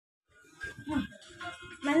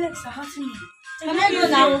legs are hurting me. Can I go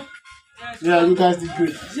now? Yeah, you guys did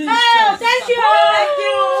great. Oh, thank you.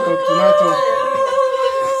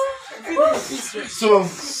 So,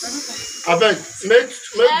 I beg, make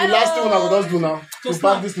the last thing I will just do now to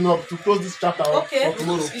back this thing up, to close this chapter up for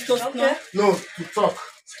tomorrow. Okay. No, to talk.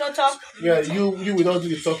 Talk. Yeah, you will not do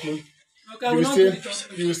the talking. Okay,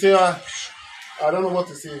 You will say, I don't know what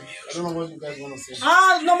to say. I don't know what you guys want to say.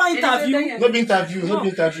 Normal interview. No be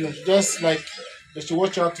interview. Just like they should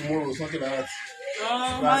watch out tomorrow, something like that.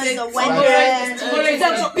 It's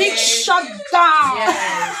a big shutdown.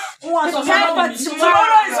 Yes. Tomorrow is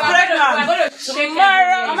pregnant.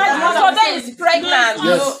 Today is pregnant.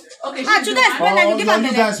 Yes. Okay. Today is pregnant. You give her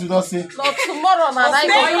you guys will not say. No, tomorrow, man.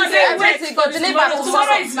 Everything go deliver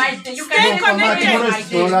tomorrow. Is my day. You Stay connected.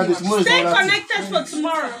 Stay Connected for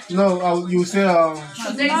tomorrow. No, you say,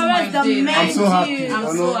 Tomorrow is the main. I'm so happy. I'm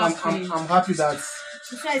I'm happy that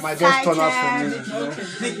my best turned out for me.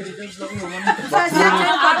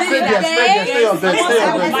 Stay on bed.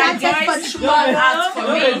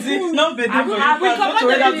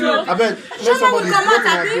 I bet let somebody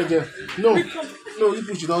go there. No, you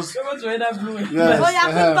push it down. Yes.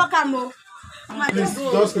 Please,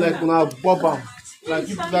 just like now, bob am. Like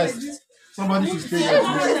you guys. Somebody should stay there.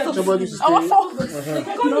 Yes.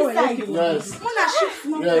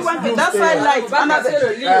 That's why I like.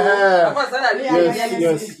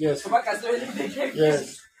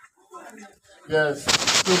 Yes.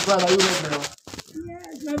 So, Brad, are you ready now?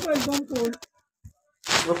 Yes, my voice don't cold.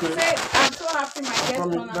 Okay. Say, I'm so happy my guest Let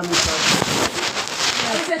turned out. me start.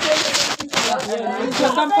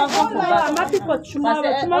 I'm happy for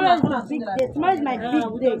tomorrow. Tomorrow is my big day. Tomorrow is my big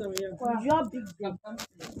day. Your big day.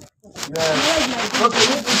 Yes. Okay,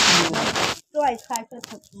 So excited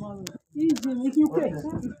for tomorrow. Easy, if you pay.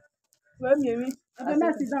 Well, Mary, I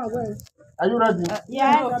can sit down well. are you ready?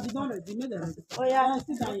 Yeah. Oh yeah.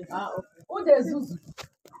 Sit down here. Okay. Oh, there's Zuzu.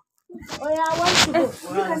 Oh yeah, I want to go. You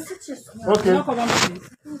can sit here. Okay.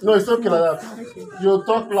 No, it's okay like that. You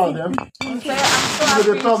talk loud, yeah? Okay,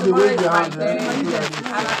 You talk the way you hand.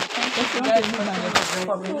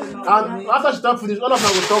 And after she talk finish, all of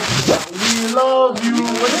them will talk together. We love you.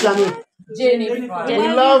 What is your name? Jennifer. We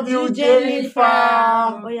love you, Jennifer.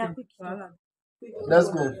 Oh yeah, quick. Let's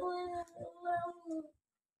go.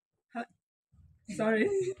 Sorry.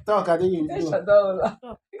 Talk, I didn't do.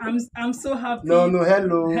 I'm so happy. No,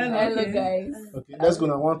 hello. Hello, guys. Okay, let's go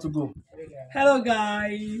now. 1, 2, go. Hello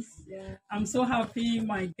guys. I'm so happy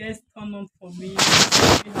my guest turned on for me. I'm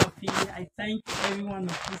very happy. I thank every one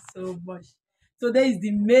of you so much. Today is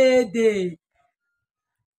the May Day.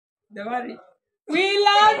 We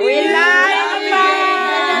love you.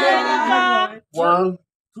 Jennifer. 1,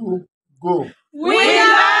 2, go. we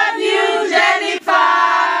love you, Jennifer.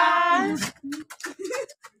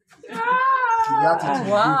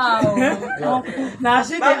 Wow. Now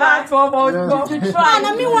she the heart for about And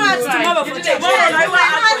me want tomorrow for church. for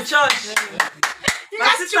church.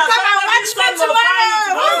 Yes, you come and watch me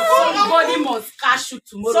tomorrow. Somebody must cash you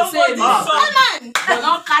tomorrow. Somebody. Come on. They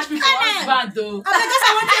don't cash me for husband though. Because I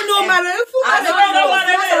want to know my I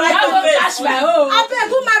don't cash my own. I beg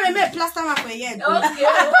who marry me plaster my for here.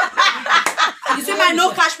 You see my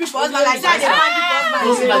no cash me for husband like that. They find me for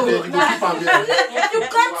Don't say like husband. that. You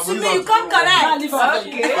come to me, you come correct.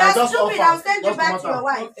 Okay. You're stupid. I'll send you back to your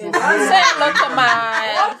wife. Say hello to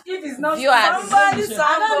my If it's not viewers. I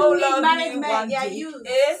don't need married men. Yeah, you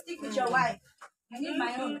stick with your wife. I need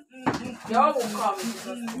my own. They all will come.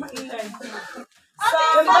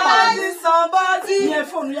 Somebody. Your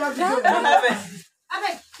phone, you have to go. I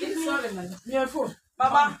beg. Your phone.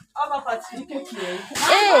 Mama, over party.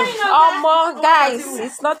 Hey, guys,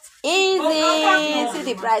 it's not easy. See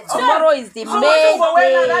the bride. Tomorrow is the May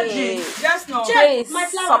Day. Yes, no. Please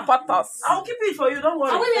support us. I'll keep it for you. Don't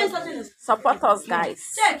worry. Are we doing something? Support us, guys.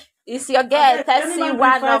 Check. It's your girl, Tessie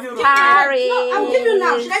one of Paris. No, I'll give you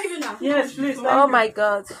now. Should I give you now? Yes, please. Oh my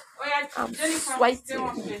God. Oh, yeah. I'm Jennifer, sweating. stay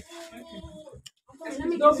one place.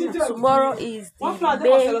 Tomorrow is the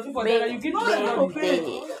May Day.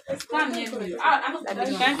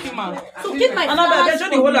 Thank you, ma'am. So keep my Annabelle, flowers get you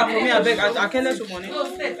the holder for me. I beg. I can't let you money.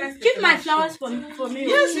 Keep my flowers for me.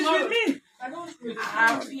 Yes, it's with me.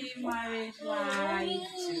 Happy marriage life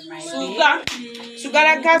to my Sugar. baby. Sugar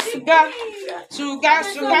like a sugar. Sugar.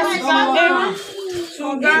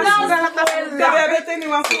 Baby, everything you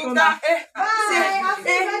want to come now.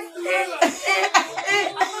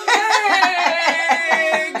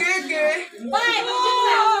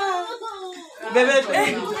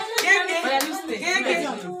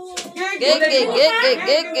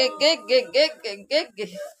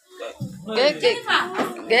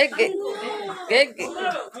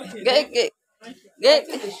 It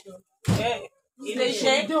dey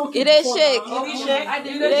shake. It is shake.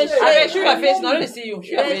 Okay, show your face now. Let me see you.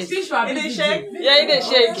 Show your face. It dey shake. Yeah, it is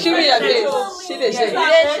shake. Show me your face. Show the shake.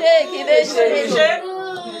 It is shake.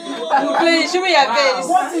 Please, show me your face.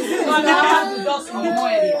 What is this? So nice. Beautiful.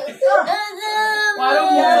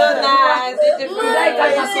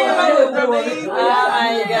 Oh my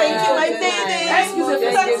God. Thank you, my baby. Excuse me.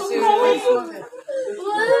 Thank you so much.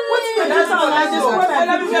 What is the matter with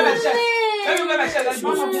Let me wear my shirt. Let me wear my shirt. Let's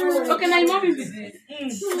go. Okay, now mommy be there.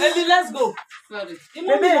 Eddie, let's go. Sorry.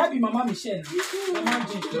 Baby, that be Mama Michelle. Mama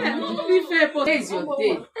Jane. Yeah, no be fair, but today is your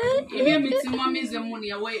day. If you meet mommy's the money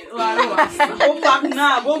away, Go back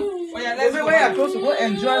now. Go. Oh yeah, let's go. Wear your clothes to go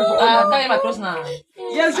enjoy. Tell me my clothes now.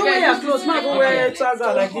 Yes, you wear your clothes. Man, go wear your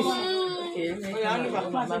trousers like this. Okay. Oh yeah, only my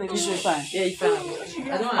It's fine. Yeah, it's fine. I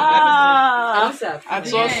don't Ah, I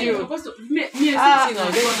trust you. Supposed to me You know, it's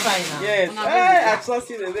fine now. yes. Hey, I trust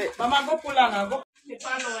you a bit. Mama, go pull her now. Go. this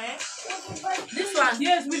one.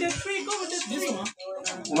 Yes, with the tree. Go with the tree. This one.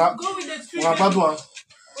 Go with the tree. Una bad one.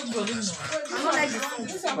 I don't like the phone.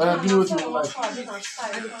 Do you know what you like?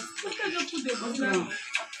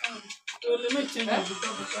 Let me change it.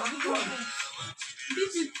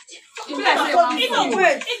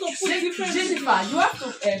 Jennifer, you have to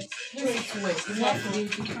make it wet. You have to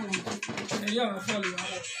make it Yeah, I'll follow you.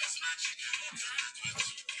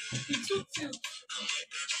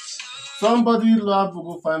 Somebody love to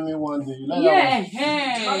go find me one day. You like Yeah, that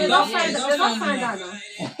hey. Don't find that. one?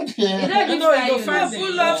 Yeah. You know, you go find them.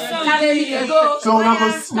 So when I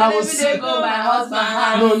was go my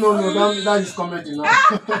husband. no, that is comedy now.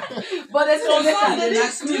 But they still make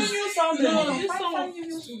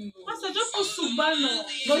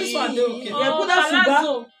No, this one they okay. Yeah, put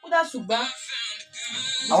that sugar.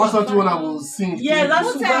 I was something when I was sing. Yeah,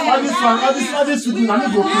 that's sugar. All this video, let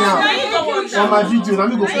me go play am. On my video, let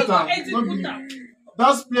me go put am.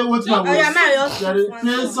 Just play what I was.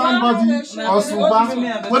 Play somebody or suba.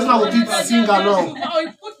 What I would keep sing along.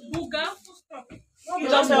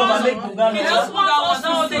 Just make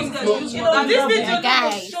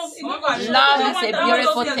Guys, love is a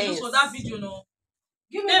beautiful thing.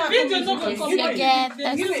 Give me If you get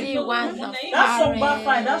the see one of That's so bad fine.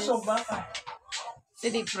 parents, That's so bad fine. see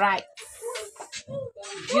the bright,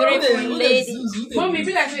 beautiful lady. Mommy,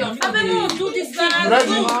 be like your friend. Do this You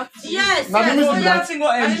ready? Yes. Now give me the light.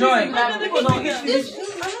 Go enjoy.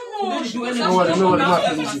 No worry, not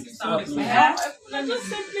finish it.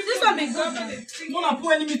 This one be good. Mona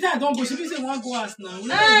put any meter, don't go. She be say one go ask now.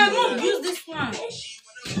 Mom, use this one.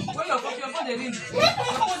 When your phone the ring.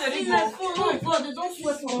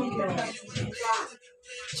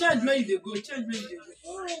 Change me they go. Change me they go.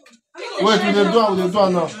 Wait, we dey do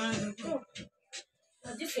now.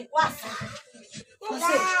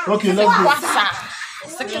 Okay, let's go.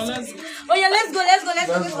 Oh yeah, let's go. Let's go.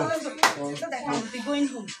 So that I can be going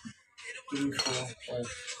home. 3, 4, 5.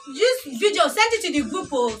 This video, send it to the group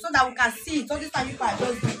so that we can see it. So this time you can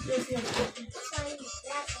just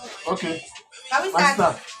Okay. Can we My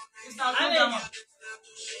start?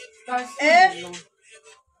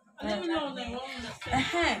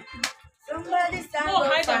 Somebody stand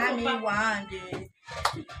up find me one day.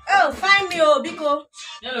 Oh, find me, Biko.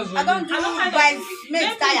 I don't do guys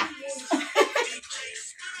make tire.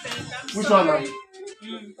 Which one now?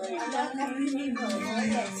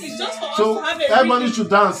 So everybody should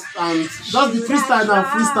dance and just be freestyle now,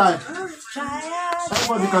 freestyle.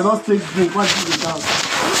 Everybody can just take drink while you dance.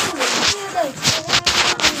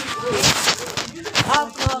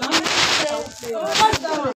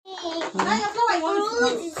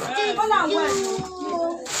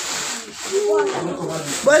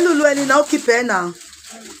 Boy, Lulu, and now keep it now.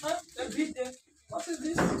 What is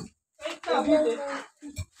this?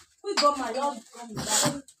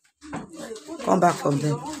 Come back from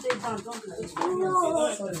them.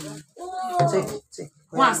 Take.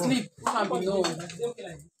 One sleep. One be no.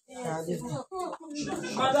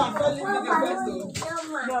 Madam, tell me the best.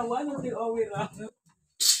 Yeah, why don't they always laugh?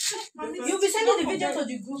 You'll be sending the video to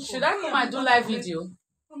the group. Should I come and do live video?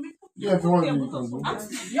 Yeah, if you want to, you can go.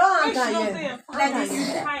 Your anger, yeah. Like this.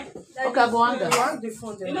 Okay, go on there.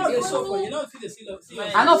 You know, it's so funny. You know, if you see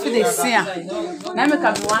I know if they see am. Now make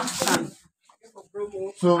am one stand.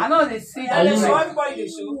 So, I know they see Are you that. ready? everybody they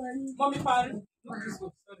show. Mommy, party. Look this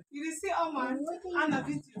one. Sorry. You see how man and a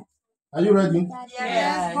video. are you ready?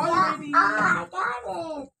 Yes.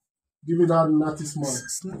 Give me that natty smile.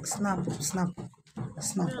 Snap.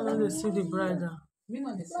 See the bride.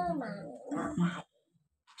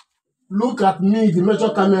 Look at me, the major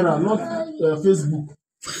camera, not Facebook.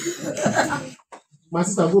 My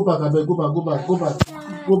sister, go back, I beg, go back.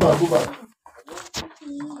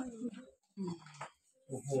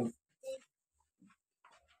 move.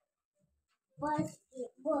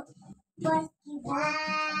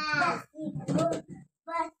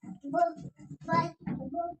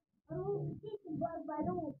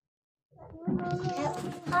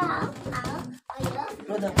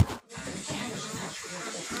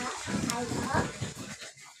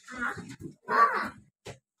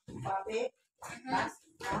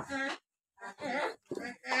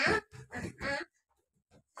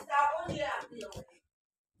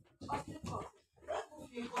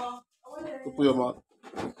 Open your mouth.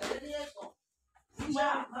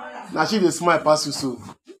 Now she dey smile pass you so.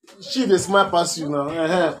 She dey smile pass you now.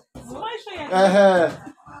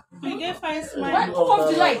 You get fine smile. Why? Who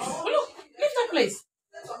off the light? Look, leave that place.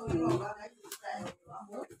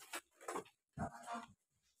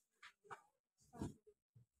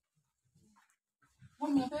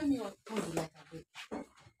 Mommy, tell me what the light again.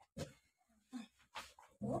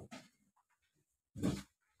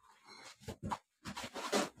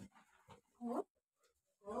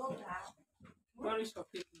 What is your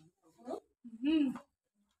pick?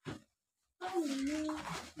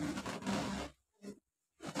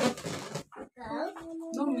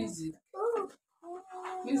 No music.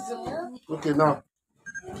 Music. Okay, now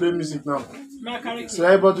play music now. Macaroni. So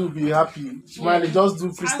everybody will be happy. Smiley, just do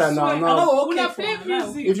freestyle now. Oh, Una okay. play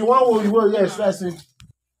music. If you want, you will. Yes, that's it.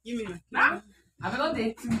 Give me. Nah. I'm not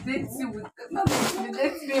intimidating you with not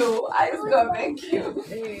intimidate me. I just gonna make you.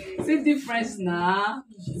 See difference now.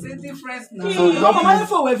 See difference now. So you don't Come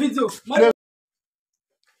for a video. play.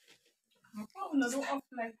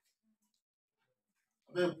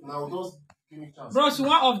 Now just give me chance. Bros, you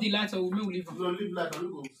want off the light or we will leave? You leave light and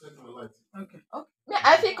we go set the light. Okay. Me,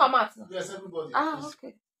 I think come out. Yes, everybody.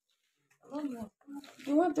 Okay.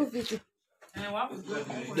 You want to video?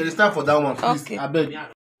 There is time for that one, please. Okay. I beg.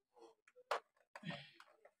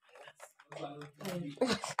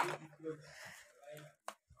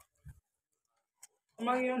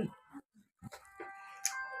 Marion.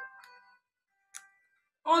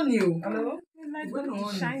 On you. Hello? Light When going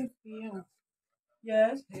on? to shine for you.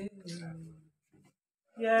 Yes.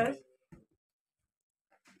 Yes.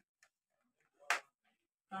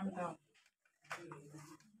 Calm down.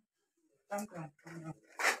 Calm down. Calm down.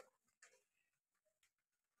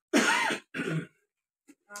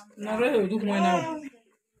 Now, really, do more now.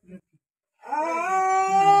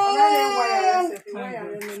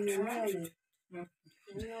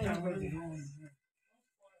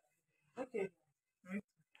 Okay.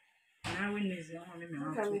 Now we need to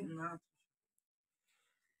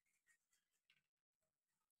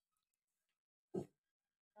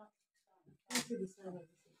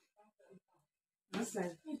This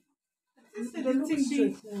side.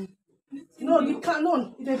 No, you can't.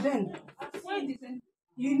 No, it bend.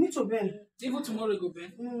 You need to bend. Even tomorrow go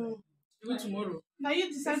Ben. Even tomorrow. Now you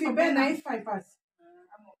decide to bend. Now if I pass.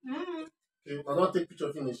 Okay, I don't take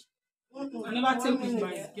picture finish. I never take with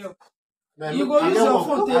my girl. Man, You go I use get your work.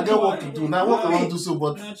 phone, I take get it. work to do. Now work I want to do so,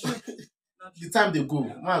 but Not true. the time they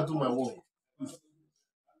go, I do my work.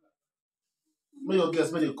 When your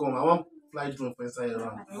guests when they come, I want fly drone for inside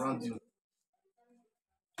around you.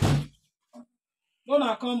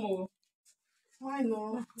 Gonna come over. Why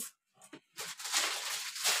no?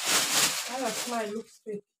 That smile looks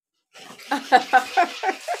fake.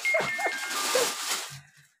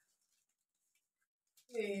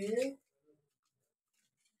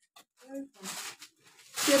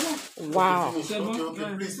 Wow.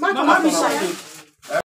 Okay, please. Mama,